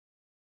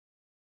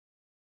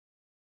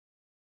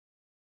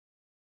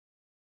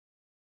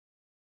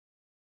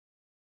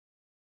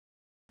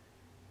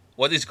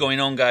What is going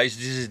on, guys?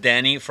 This is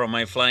Danny from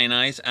My Flying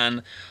Eyes,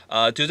 and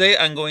today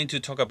I'm going to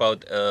talk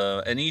about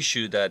an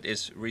issue that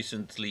is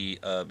recently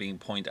being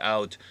pointed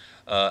out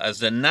as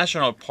the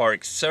National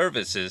Park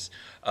Services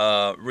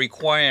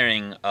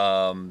requiring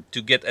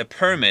to get a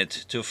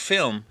permit to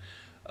film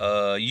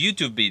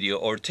YouTube video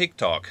or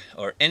TikTok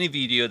or any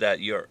video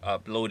that you're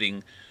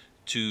uploading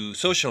to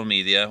social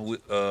media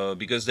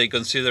because they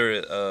consider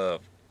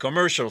it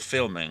commercial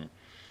filming.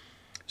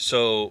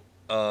 So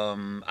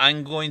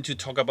I'm going to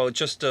talk about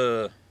just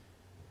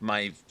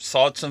my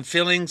thoughts and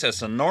feelings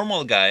as a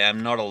normal guy.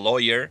 I'm not a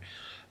lawyer,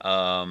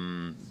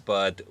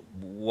 but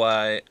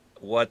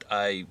what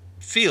I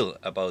feel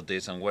about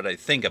this and what I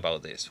think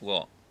about this.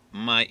 Well,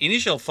 my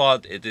initial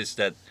thought it is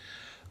that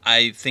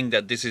I think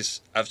that this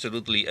is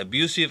absolutely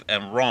abusive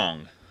and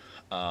wrong,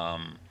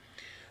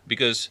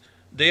 because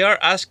they are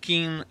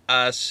asking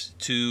us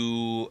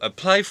to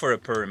apply for a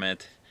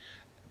permit,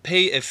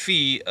 pay a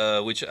fee,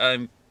 which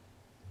I'm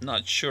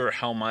not sure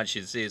how much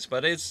it is,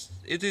 but it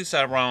is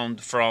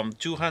around from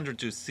 $200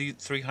 to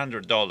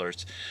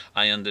 $300.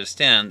 I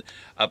understand,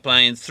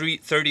 applying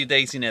 30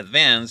 days in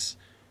advance,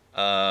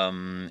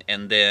 and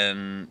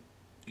then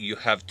you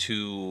have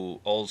to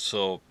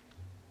also,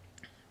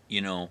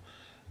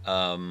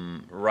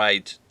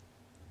 write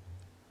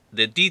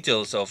the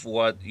details of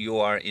what you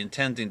are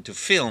intending to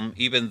film,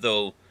 even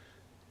though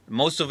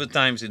most of the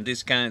times in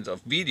these kinds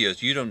of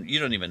videos you don't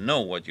even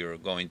know what you're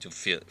going to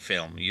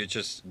film. You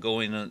just go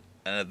in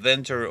an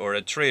adventure or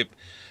a trip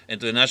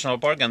into a national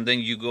park, and then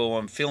you go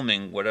on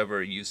filming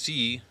whatever you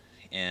see,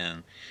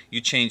 and you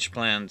change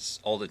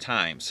plans all the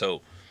time. So,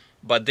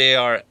 but they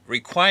are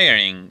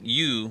requiring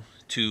you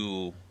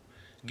to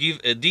give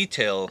a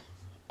detail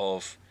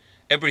of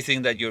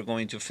everything that you're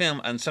going to film,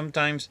 and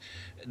sometimes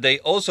they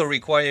also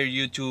require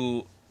you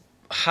to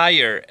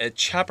hire a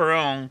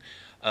chaperone,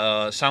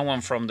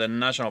 someone from the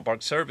National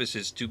Park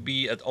Services, to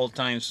be at all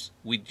times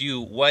with you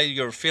while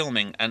you're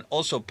filming, and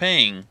also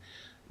paying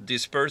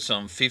this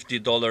person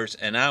 $50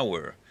 an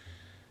hour.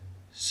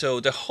 So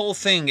the whole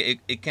thing,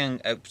 it can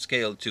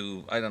upscale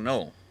to, I don't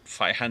know,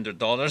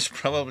 $500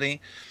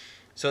 probably.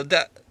 So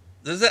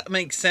does that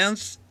make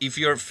sense? If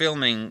you're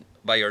filming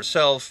by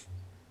yourself,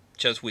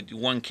 just with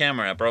one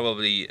camera,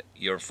 probably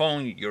your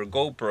phone, your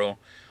GoPro,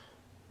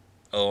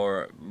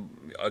 or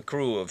a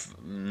crew of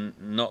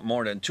not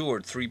more than 2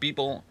 or 3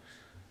 people,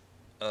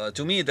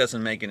 to me it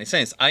doesn't make any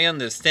sense. I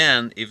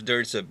understand if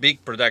there's a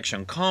big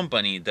production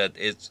company that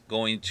is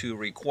going to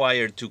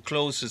require to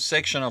close a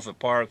section of a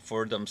park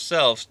for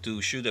themselves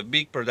to shoot a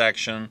big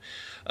production.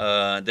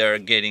 They're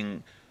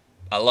getting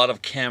a lot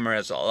of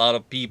cameras, a lot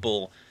of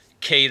people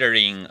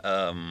catering,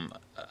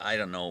 I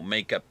don't know,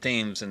 makeup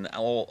teams and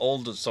all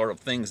the sort of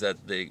things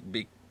that the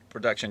big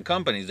production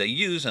companies they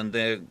use, and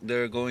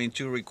they're going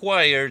to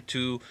require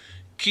to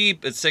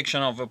keep a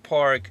section of a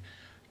park,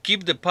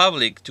 keep the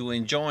public to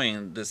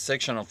enjoying the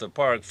section of the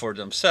park for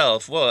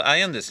themselves. Well,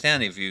 I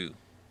understand if you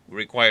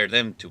require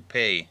them to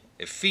pay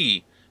a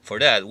fee for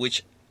that,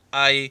 which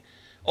I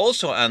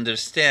also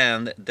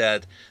understand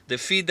that the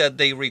fee that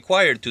they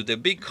require to the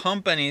big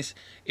companies,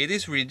 it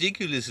is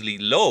ridiculously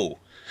low.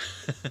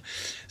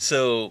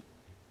 So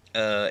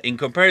in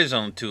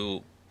comparison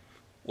to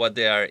what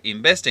they are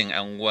investing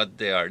and what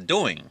they are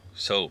doing.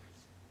 So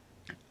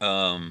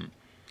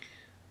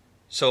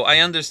so I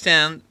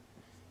understand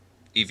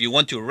if you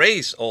want to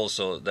raise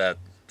also that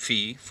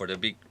fee for the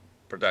big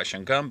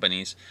production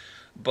companies,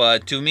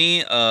 but to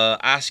me,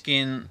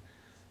 asking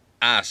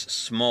us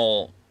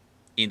small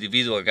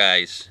individual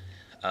guys,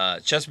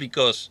 just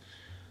because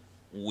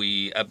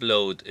we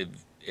upload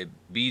a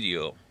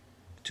video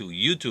to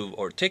YouTube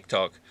or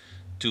TikTok,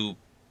 to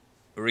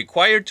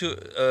require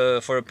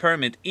to for a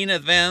permit in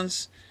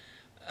advance,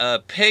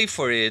 pay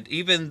for it,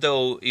 even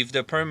though if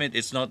the permit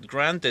is not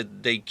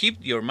granted, they keep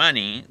your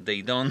money,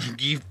 they don't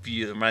give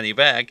you the money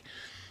back,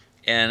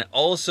 and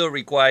also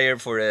require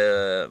for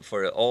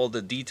all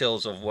the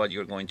details of what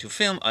you're going to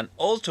film, and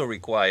also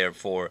require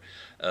for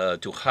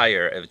to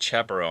hire a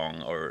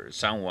chaperone or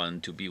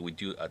someone to be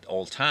with you at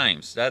all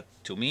times. That,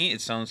 to me, it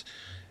sounds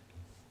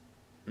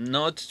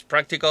not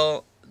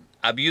practical,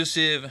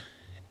 abusive,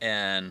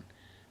 and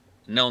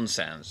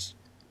nonsense.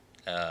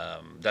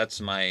 That's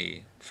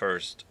my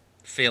first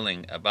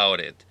feeling about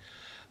it.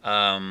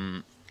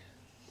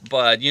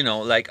 But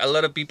like a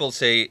lot of people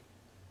say,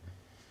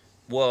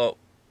 well,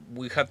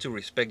 we have to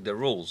respect the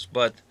rules.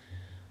 But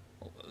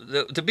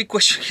the big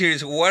question here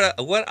is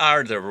what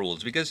are the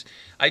rules? Because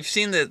I've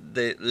seen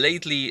that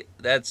lately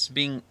that's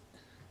being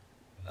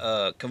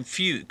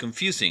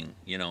confusing.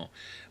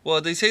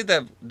 Well, they say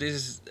that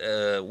this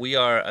we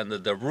are under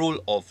the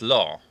rule of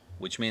law,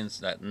 which means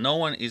that no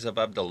one is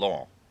above the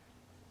law.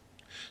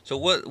 So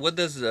what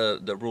does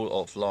the rule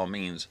of law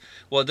means?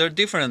 Well, there are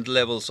different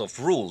levels of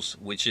rules,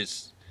 which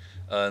is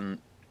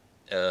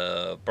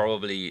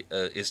probably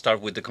it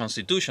starts with the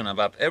Constitution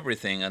above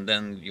everything, and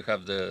then you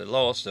have the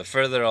laws, the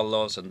federal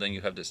laws, and then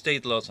you have the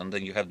state laws, and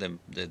then you have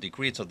the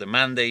decrees or the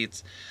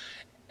mandates.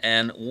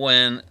 And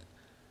when,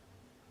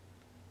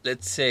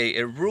 let's say,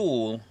 a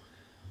rule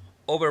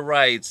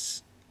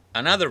overrides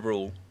another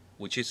rule,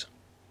 which is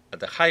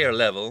at a higher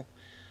level,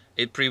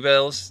 it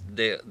prevails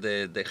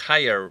the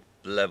higher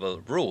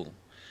level rule.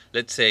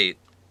 Let's say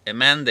a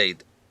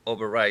mandate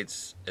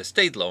overrides a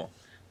state law.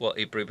 Well,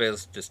 it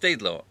prevails the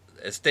state law.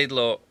 A state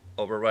law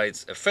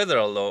overrides a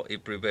federal law.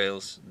 It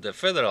prevails the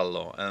federal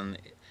law. And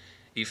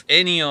if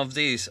any of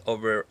these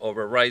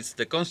overrides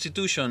the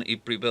Constitution,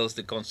 it prevails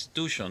the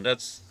Constitution.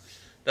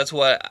 That's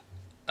what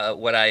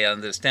I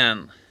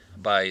understand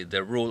by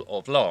the rule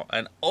of law.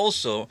 And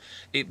also,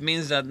 it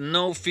means that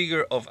no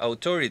figure of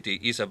authority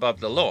is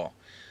above the law.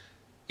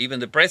 Even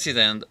the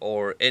president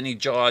or any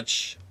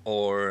judge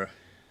or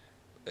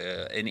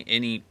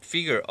any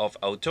figure of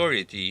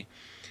authority,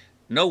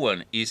 no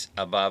one is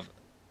above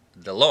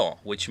the law,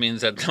 which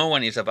means that no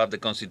one is above the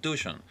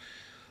Constitution.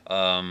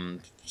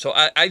 So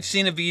I've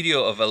seen a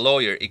video of a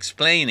lawyer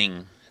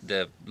explaining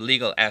the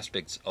legal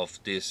aspects of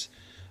this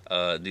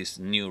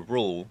new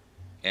rule,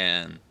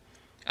 and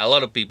a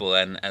lot of people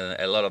and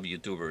a lot of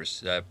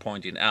YouTubers are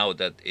pointing out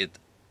that it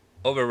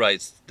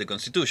overrides the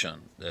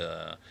Constitution.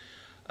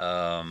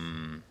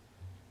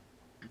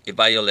 It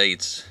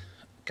violates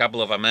a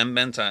couple of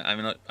amendments.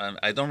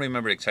 I don't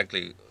remember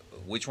exactly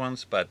which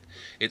ones, but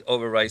it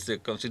overrides the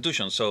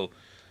Constitution. So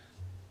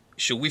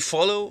should we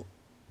follow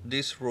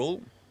this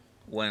rule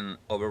when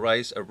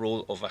overrides a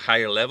rule of a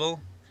higher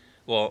level?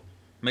 Well,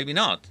 maybe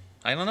not.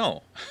 I don't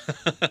know.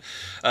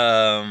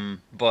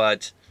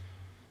 But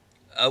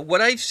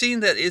what I've seen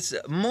that is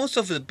most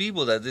of the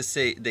people that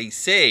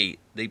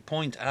they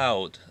point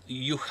out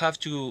you have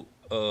to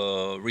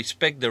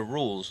respect the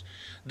rules.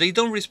 They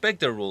don't respect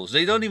the rules.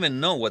 They don't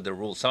even know what the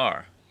rules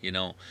are. You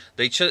know,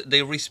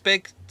 they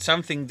respect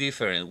something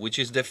different, which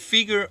is the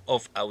figure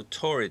of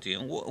authority.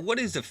 And what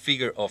is the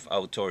figure of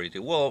authority?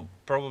 Well,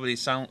 probably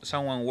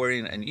someone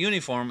wearing a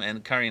uniform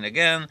and carrying a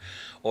gun,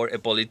 or a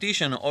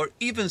politician, or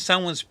even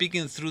someone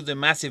speaking through the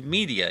massive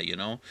media. You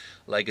know,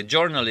 like a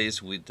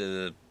journalist with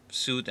a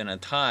suit and a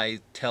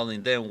tie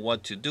telling them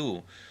what to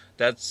do.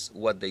 That's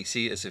what they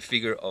see as a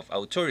figure of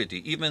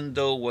authority, even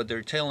though what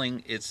they're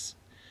telling is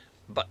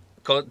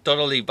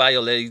totally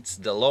violates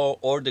the law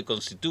or the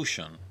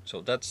Constitution.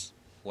 So that's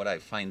what I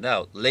find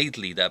out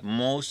lately, that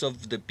most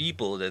of the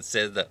people that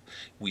said that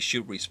we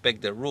should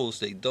respect the rules,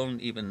 they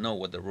don't even know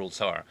what the rules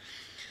are.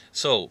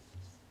 So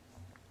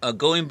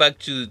going back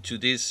to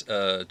this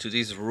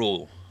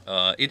rule,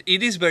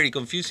 it is very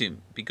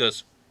confusing,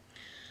 because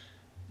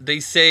they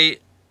say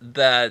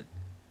that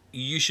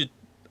you should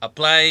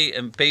apply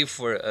and pay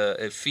for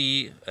a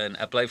fee and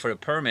apply for a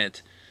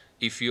permit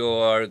if you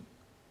are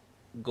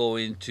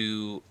going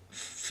to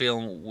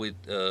film with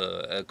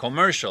a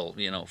commercial,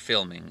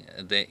 filming,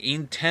 the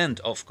intent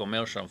of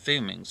commercial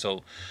filming.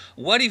 So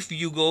what if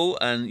you go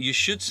and you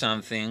shoot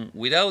something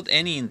without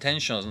any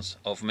intentions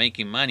of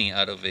making money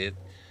out of it,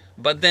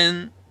 but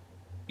then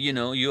you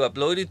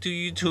upload it to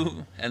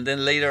YouTube, and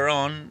then later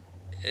on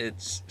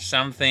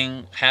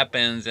something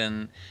happens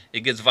and it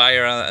gets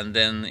viral, and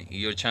then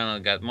your channel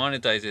got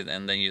monetized,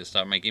 and then you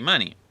start making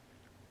money?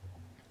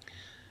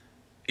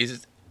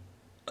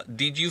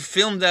 Did you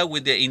film that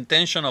with the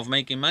intention of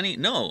making money?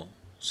 No.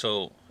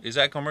 So is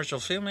that commercial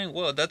filming?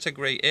 Well, that's a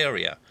gray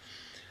area.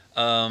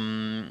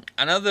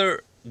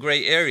 Another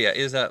gray area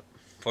is that,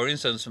 for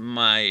instance,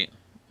 my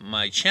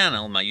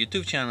channel, my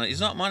YouTube channel, is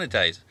not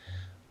monetized,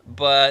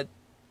 but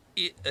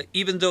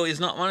even though it's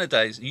not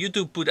monetized,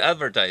 YouTube put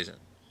advertising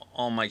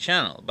on my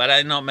channel, but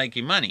I'm not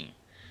making money.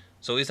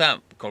 So is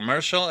that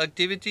commercial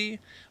activity?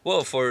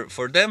 Well,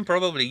 for them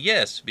probably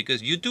yes,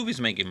 because YouTube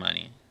is making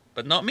money,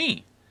 but not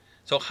me.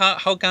 So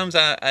how comes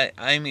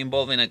I'm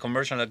involved in a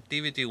commercial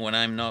activity when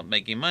I'm not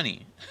making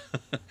money?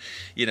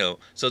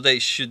 So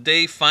should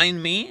they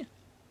fine me?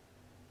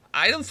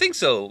 I don't think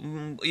so.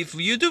 If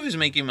YouTube is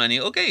making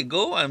money, okay,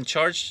 go and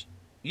charge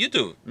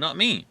YouTube, not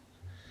me.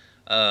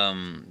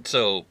 And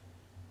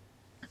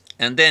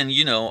then,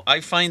 I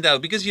find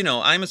out, because,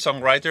 I'm a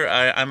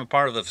songwriter. I'm a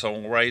part of the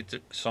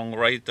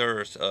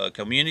songwriters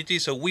community.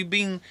 So we've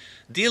been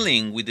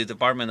dealing with the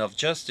Department of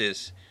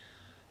Justice,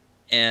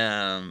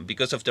 and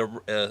because of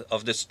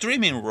the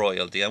streaming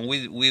royalty, and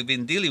we've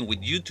been dealing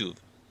with YouTube,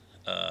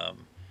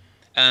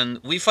 and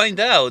we find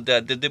out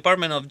that the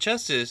Department of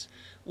Justice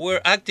were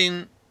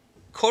acting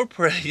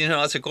corporate,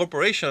 as a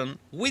corporation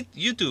with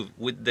YouTube,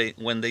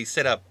 when they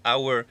set up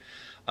our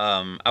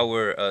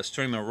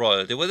streaming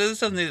royalty. Well,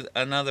 this is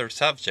another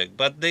subject,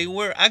 but they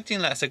were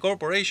acting as a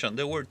corporation.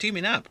 They were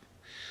teaming up.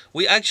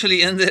 We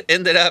actually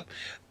ended up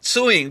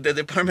suing the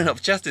Department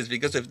of Justice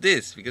because of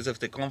this, because of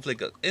the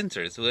conflict of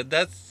interest. Well,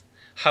 that's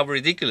how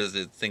ridiculous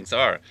these things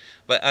are.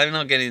 But I'm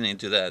not getting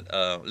into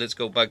that. Let's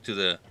go back to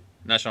the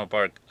National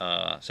Park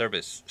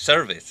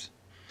Service.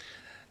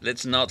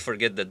 Let's not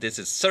forget that this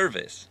is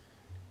service,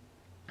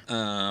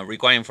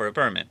 requiring for a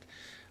permit.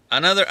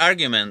 Another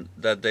argument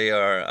that they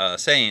are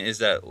saying is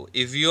that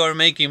if you are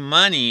making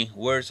money,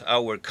 where's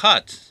our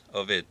cut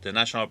of it, the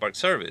National Park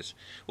Service?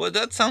 Well,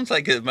 that sounds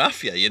like a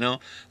mafia,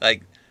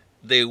 like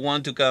they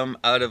want to come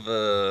out of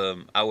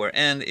our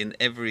end in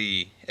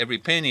every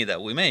penny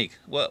that we make.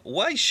 Well,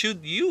 why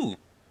should you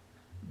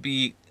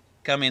be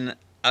coming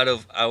out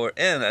of our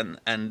end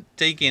and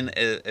taking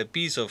a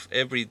piece of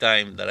every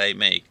dime that I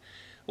make.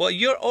 Well,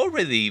 you're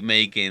already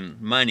making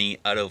money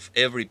out of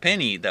every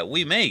penny that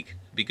we make,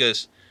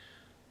 because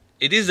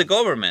it is the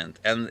government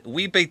and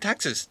we pay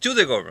taxes to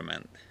the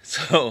government.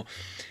 So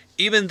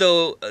even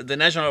though the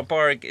national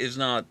park is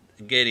not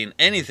getting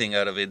anything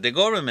out of it, the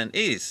government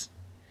is,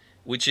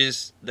 which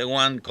is the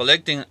one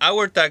collecting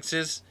our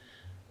taxes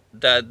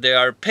that they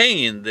are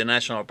paying the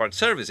National Park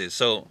Services.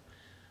 So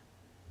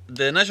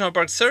the National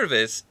Park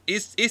Service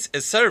is a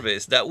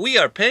service that we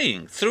are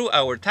paying through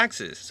our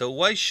taxes. So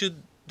why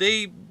should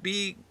they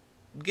be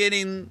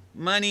getting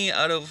money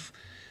out of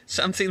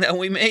something that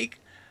we make?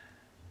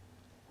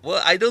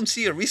 Well, I don't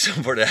see a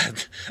reason for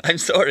that. I'm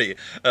sorry.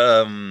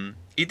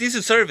 It is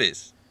a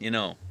service, you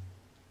know.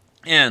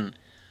 And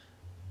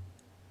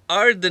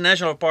are the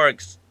national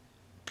parks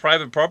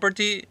private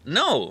property?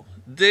 No,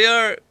 they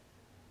are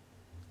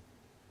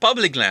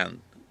public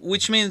land,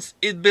 which means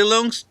it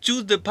belongs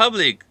to the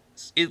public,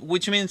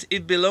 which means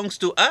it belongs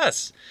to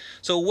us.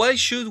 So why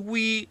should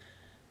we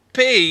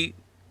pay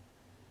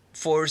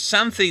for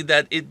something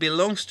that it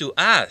belongs to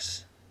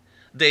us?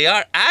 They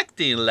are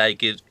acting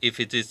like it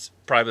if it is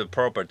private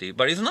property,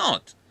 but it's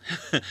not.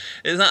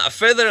 It's not.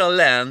 Federal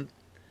land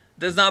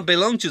does not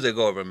belong to the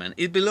government.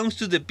 It belongs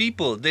to the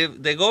people.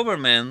 The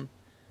government,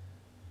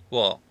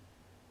 well,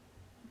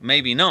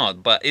 maybe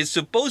not, but it's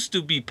supposed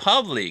to be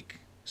public.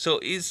 So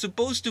it's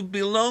supposed to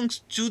belong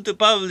to the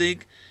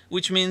public,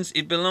 which means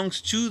it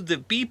belongs to the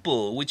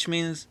people, which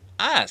means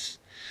us.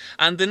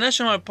 And the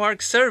National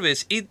Park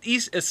Service, it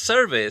is a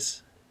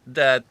service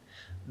that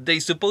they're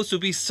supposed to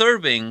be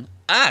serving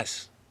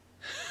us.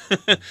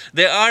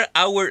 They are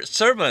our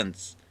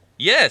servants.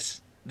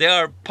 Yes, they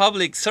are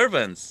public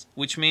servants,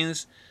 which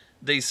means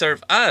they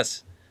serve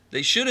us.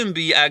 They shouldn't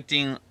be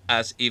acting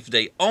as if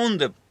they own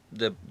the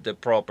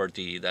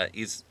property, that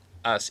is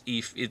as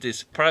if it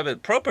is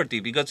private property,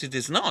 because it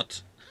is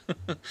not.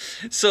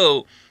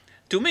 So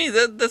to me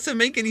that doesn't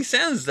make any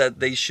sense that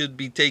they should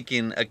be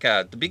taking a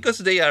cut, because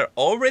they are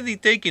already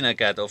taking a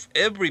cut of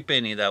every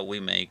penny that we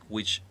make,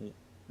 which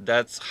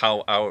that's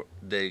how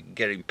they're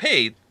getting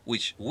paid,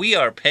 which we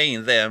are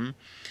paying them.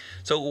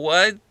 So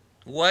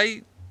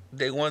why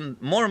they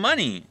want more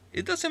money?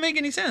 It doesn't make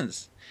any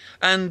sense.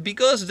 And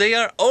because they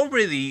are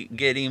already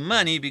getting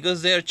money,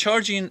 because they are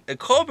charging a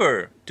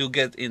cover to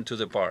get into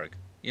the park.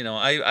 You know,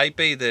 I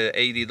pay the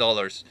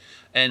 $80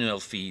 annual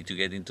fee to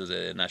get into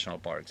the national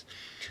parks.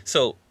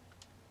 So,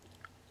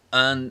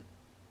 and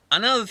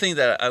another thing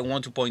that I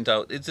want to point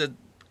out, it's a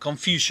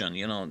confusion.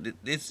 You know,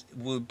 this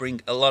will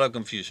bring a lot of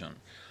confusion.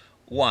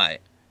 Why?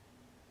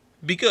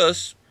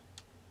 Because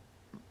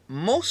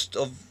most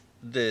of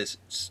the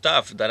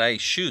stuff that I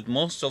shoot,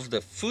 most of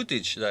the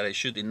footage that I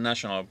shoot in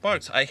national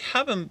parks, I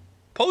haven't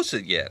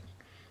posted yet.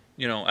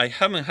 You know, I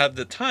haven't had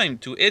the time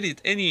to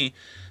edit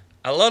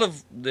a lot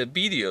of the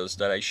videos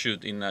that I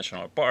shoot in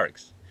national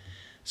parks.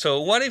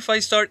 So what if I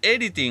start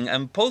editing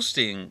and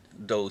posting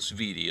those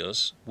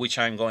videos, which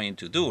I'm going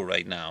to do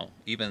right now,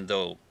 even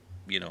though,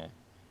 you know,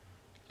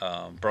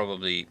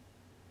 probably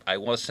I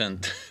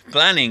wasn't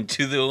planning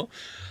to do.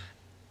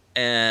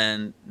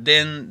 And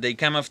then they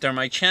come after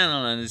my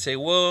channel and they say,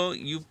 well,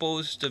 you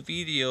post a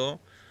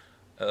video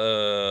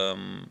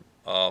of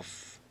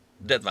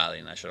Death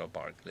Valley National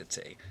Park, let's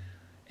say,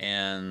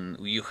 and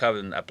you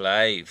haven't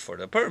applied for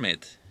the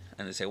permit.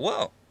 And they say,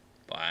 well,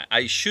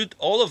 I shoot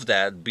all of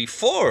that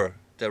before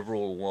the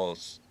rule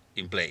was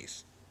in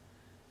place.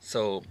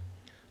 So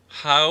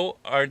how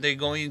are they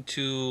going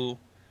to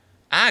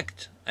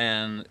act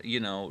and,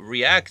 you know,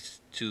 react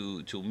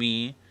to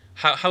me?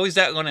 How is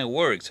that going to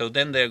work? So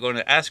then they're going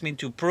to ask me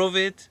to prove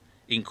it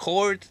in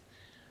court.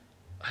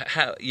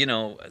 How, you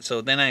know, so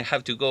then I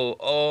have to go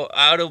all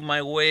out of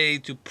my way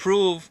to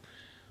prove,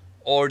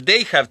 or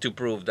they have to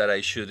prove that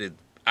I shoot it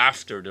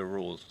after the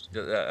rules.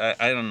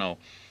 I don't know.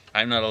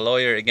 I'm not a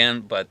lawyer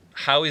again, but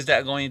how is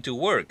that going to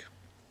work?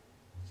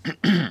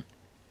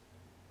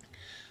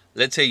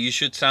 Let's say you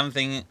shoot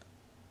something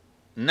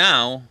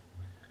now,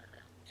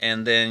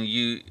 and then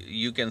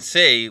you can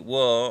say,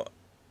 well,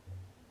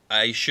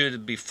 I shoot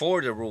it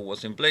before the rule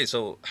was in place.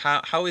 So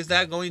how is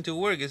that going to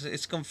work?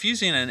 It's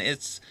confusing, and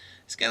it's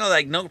kind of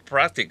like not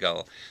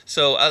practical.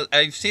 So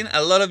I've seen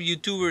a lot of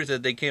YouTubers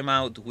that they came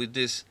out with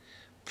this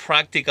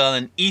practical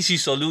and easy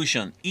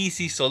solution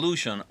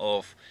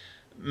of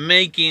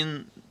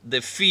making the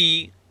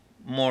fee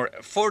more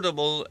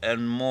affordable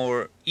and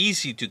more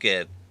easy to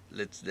get.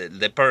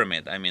 The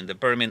permit, I mean the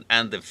permit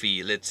and the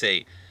fee. Let's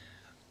say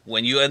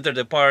when you enter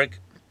the park,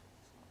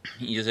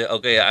 you say,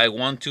 okay, I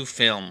want to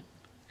film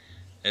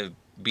a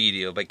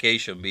video,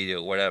 vacation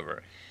video,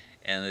 whatever,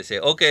 and they say,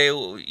 okay,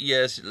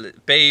 yes,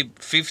 pay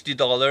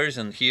 $50,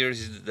 and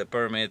here's the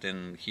permit,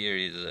 and here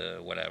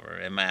is whatever,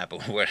 a map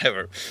or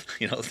whatever.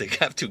 You know, they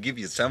have to give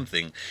you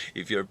something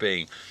if you're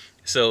paying.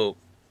 So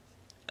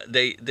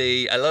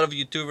they a lot of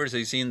YouTubers,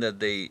 I've seen that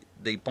they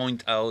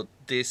point out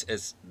this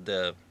as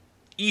the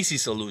easy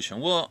solution.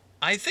 Well,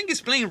 I think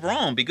it's plain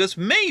wrong, because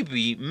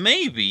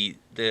maybe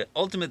the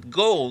ultimate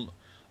goal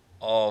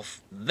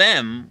of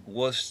them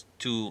was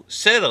to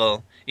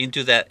settle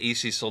into that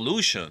easy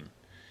solution.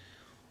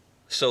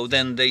 So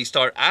then they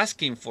start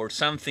asking for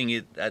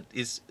something that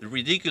is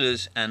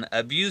ridiculous and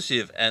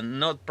abusive and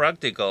not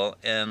practical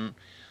and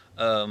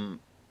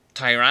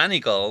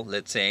tyrannical,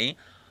 let's say.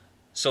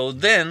 So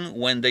then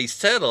when they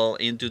settle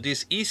into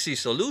this easy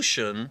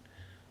solution,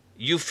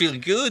 you feel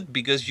good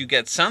because you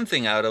get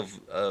something out of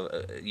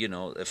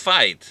a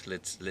fight,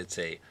 let's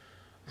say.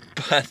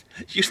 But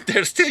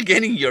they're still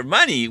getting your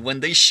money when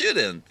they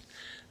shouldn't.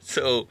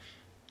 So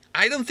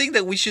I don't think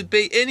that we should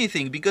pay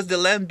anything because the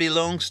land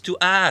belongs to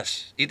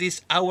us. It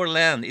is our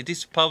land. It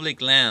is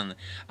public land.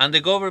 And the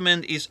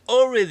government is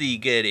already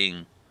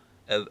getting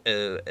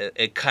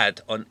a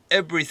cut on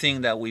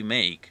everything that we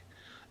make.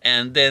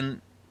 And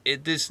then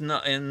it is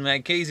not, in my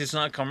case, it's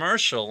not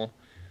commercial.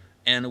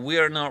 And we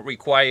are not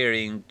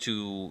requiring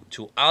to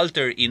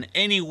alter in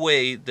any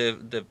way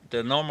the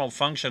normal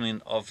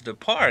functioning of the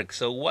park.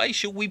 So why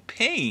should we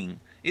paying?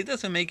 It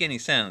doesn't make any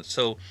sense.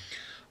 So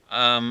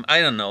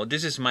I don't know.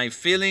 This is my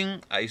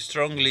feeling. I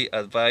strongly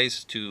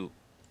advise to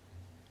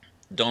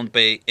don't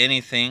pay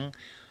anything,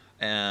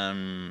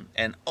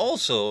 and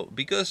also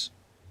because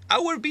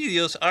our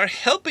videos are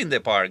helping the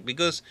park,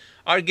 because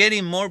are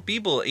getting more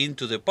people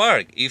into the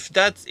park, if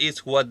that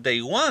is what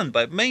they want.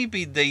 But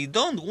maybe they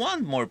don't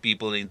want more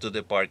people into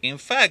the park. In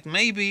fact,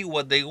 maybe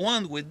what they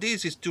want with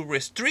this is to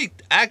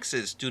restrict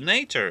access to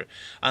nature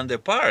and the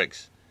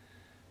parks.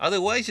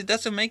 Otherwise, it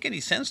doesn't make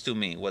any sense to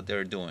me what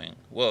they're doing.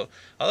 Well,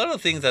 a lot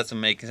of things doesn't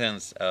make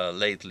sense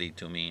lately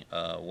to me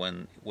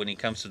when it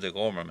comes to the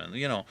government.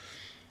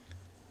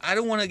 I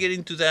don't want to get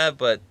into that,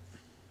 but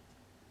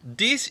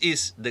this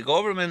is the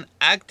government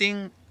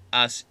acting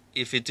as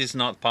if it is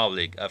not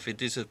public, if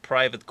it is a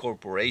private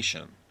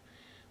corporation.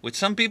 With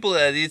some people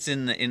that it's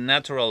in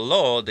natural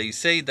law, they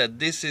say that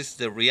this is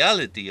the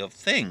reality of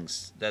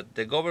things, that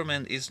the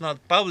government is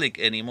not public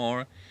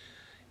anymore,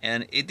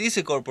 and it is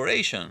a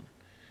corporation.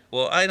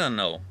 Well, I don't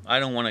know.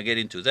 I don't want to get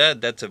into that.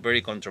 That's a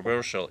very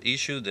controversial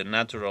issue, the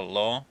natural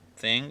law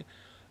thing.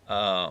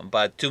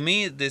 But to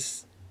me,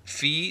 this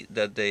fee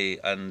that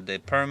and the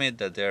permit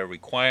that they're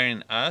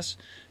requiring us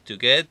to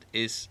get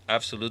is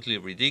absolutely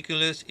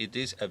ridiculous. It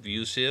is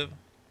abusive.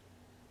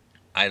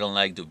 I don't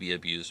like to be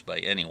abused by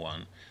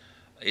anyone.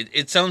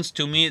 It sounds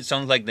to me, it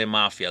sounds like the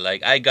mafia.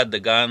 Like, I got the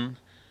gun,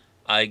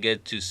 I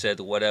get to set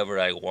whatever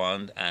I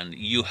want, and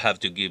you have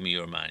to give me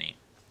your money.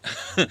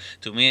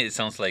 To me, it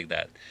sounds like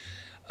that.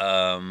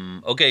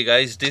 Okay,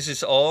 guys, this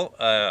is all.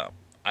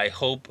 I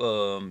hope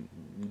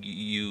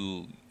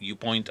you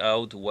point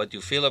out what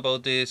you feel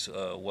about this.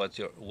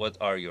 What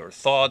are your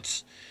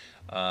thoughts?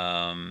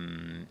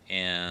 And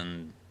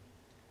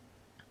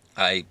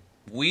I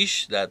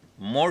wish that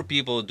more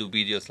people do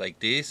videos like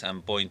this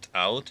and point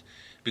out,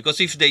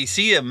 because if they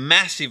see a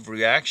massive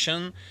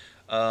reaction,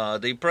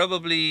 they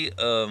probably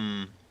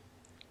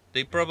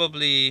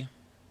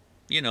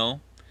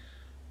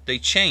they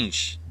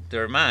change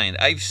their mind.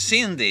 I've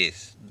seen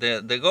this.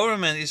 The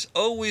government is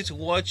always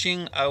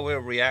watching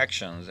our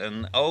reactions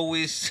and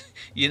always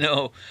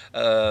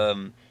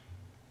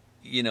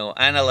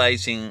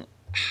analyzing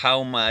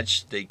how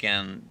much they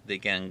can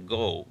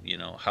go,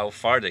 how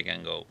far they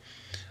can go,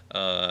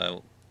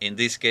 in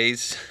this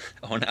case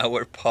on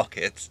our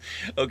pockets.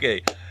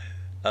 Okay,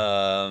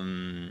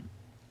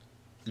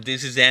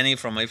 this is Danny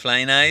from My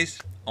Flying Eyes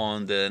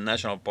on the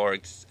National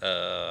Parks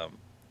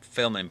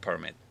filming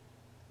permit.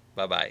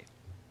 Bye bye.